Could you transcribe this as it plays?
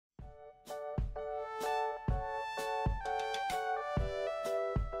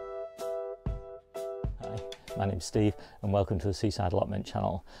My name's Steve and welcome to the Seaside Allotment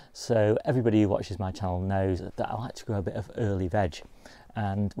channel. So everybody who watches my channel knows that I like to grow a bit of early veg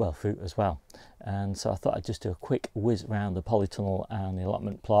and, well, fruit as well. And so I thought I'd just do a quick whiz around the polytunnel and the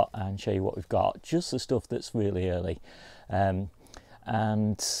allotment plot and show you what we've got, just the stuff that's really early and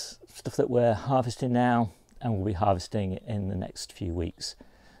stuff that we're harvesting now and we'll be harvesting in the next few weeks.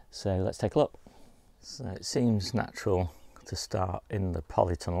 So let's take a look. So it seems natural to start in the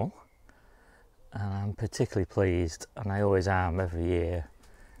polytunnel. And I'm particularly pleased, and I always am every year,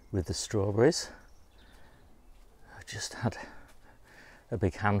 with the strawberries. I've just had a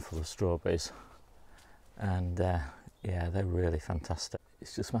big handful of strawberries and yeah, they're really fantastic.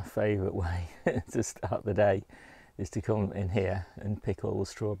 It's just my favourite way to start the day, is to come in here and pick all the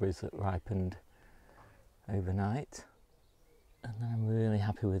strawberries that ripened overnight. And then I'm really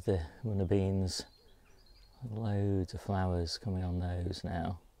happy with the runner beans. Loads of flowers coming on those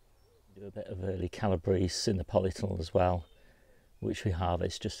now. Do a bit of early calabrese in the polytunnel as well, which we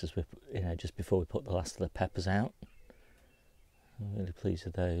harvest just as we, just before we put the last of the peppers out. I'm really pleased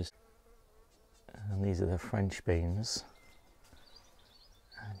with those. And these are the French beans,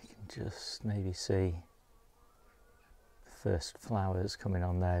 and you can just maybe see the first flowers coming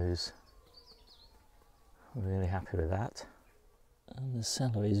on those. I'm really happy with that. And the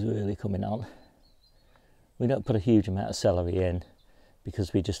celery is really coming on. We don't put a huge amount of celery in,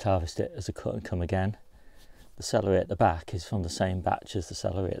 because we just harvest it as a cut and come again. The celery at the back is from the same batch as the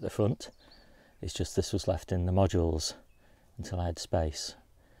celery at the front. It's just this was left in the modules until I had space.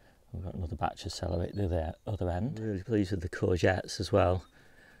 We've got another batch of celery at the other end. Really pleased with the courgettes as well.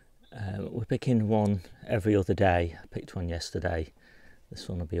 We're picking one every other day. I picked one yesterday. This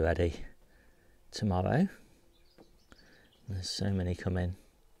one will be ready tomorrow. There's so many coming.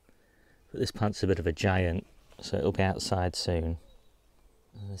 But this plant's a bit of a giant, so it'll be outside soon.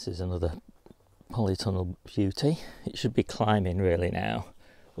 This is another polytunnel beauty. It should be climbing really now,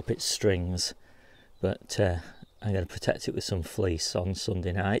 up its strings, but I'm going to protect it with some fleece on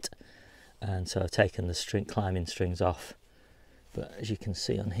Sunday night, and so I've taken the climbing strings off. But as you can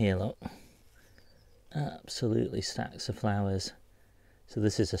see on here, look, absolutely stacks of flowers. So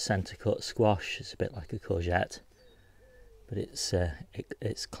this is a centre cut squash. It's a bit like a courgette, but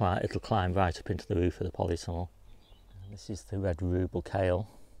it'll climb right up into the roof of the polytunnel. This is the red ruble kale,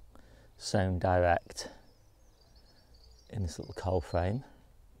 sown direct in this little coal frame.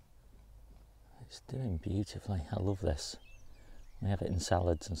 It's doing beautifully. I love this. We have it in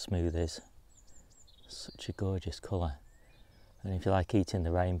salads and smoothies. Such a gorgeous colour. And if you like eating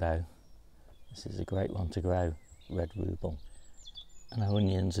the rainbow, this is a great one to grow, red ruble. And our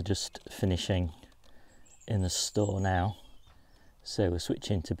onions are just finishing in the store now. So we're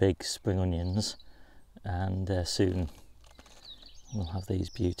switching to big spring onions, and soon we'll have these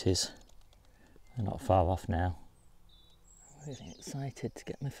beauties. They're not far off now. I'm really excited to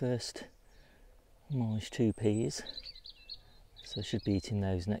get my first mulched 2 peas, so I should be eating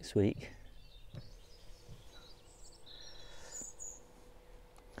those next week.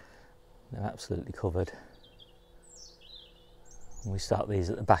 They're absolutely covered. We start these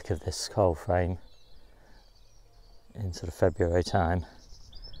at the back of this coal frame in sort of February time,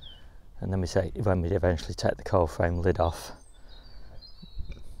 and then when we eventually take the coal frame lid off,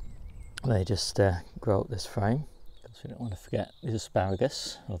 they just grow up this frame. Because we don't want to forget the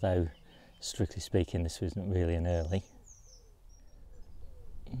asparagus, although strictly speaking this isn't really an early.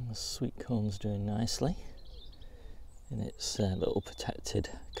 And the sweet corn's doing nicely in its little protected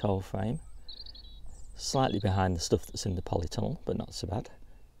coal frame. Slightly behind the stuff that's in the polytunnel, but not so bad.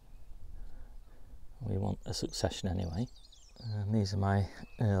 We want a succession anyway. And these are my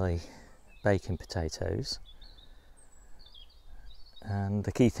early baking potatoes. And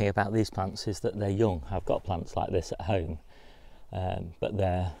the key thing about these plants is that they're young. I've got plants like this at home, but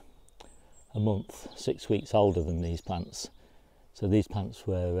they're a month, 6 weeks older than these plants. So these plants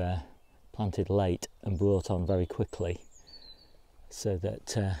were planted late and brought on very quickly, so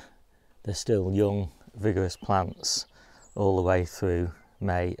that they're still young, vigorous plants all the way through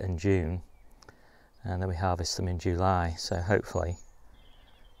May and June. And then we harvest them in July, so hopefully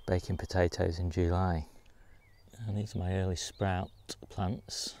baking potatoes in July. And these are my early sprout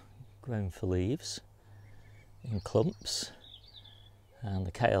plants, grown for leaves in clumps. And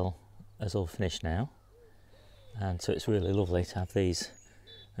the kale has all finished now, and so it's really lovely to have these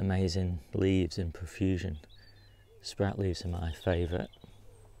amazing leaves in profusion. Sprout leaves are my favourite.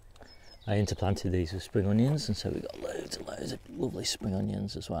 I interplanted these with spring onions, and so we've got loads and loads of lovely spring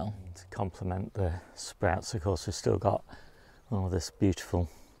onions as well. And to complement the sprouts, of course, we've still got all this beautiful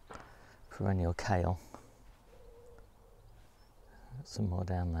perennial kale. Some more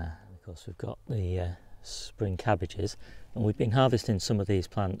down there. Of course, we've got the spring cabbages, and we've been harvesting some of these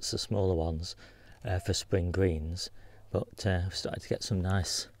plants, the smaller ones, for spring greens, but I've started to get some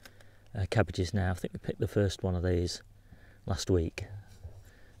nice cabbages now. I think we picked the first one of these last week,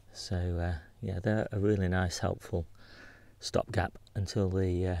 so yeah, they're a really nice helpful stopgap until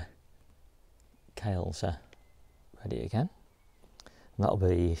the kales are ready again. And that'll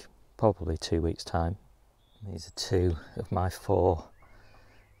be probably 2 weeks' time. These are 2 of my 4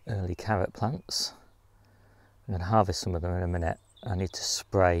 early carrot plants. I'm going to harvest some of them in a minute. I need to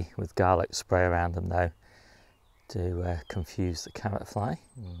spray with garlic spray around them though to confuse the carrot fly.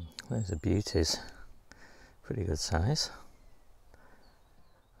 Those are beauties, pretty good size.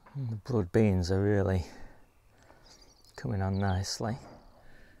 And the broad beans are really coming on nicely.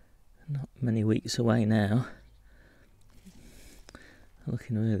 Not many weeks away now.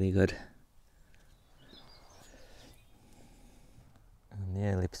 Looking really good. And the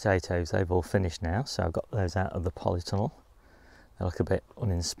early potatoes, they've all finished now, so I've got those out of the polytunnel. They look a bit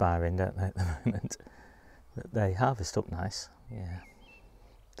uninspiring, don't they, at the moment? But they harvest up nice, yeah.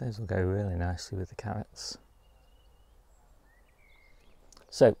 Those will go really nicely with the carrots.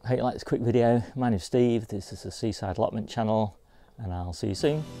 So, hope you like this quick video. My name's Steve, this is the Seaside Allotment channel, and I'll see you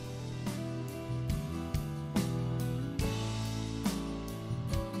soon.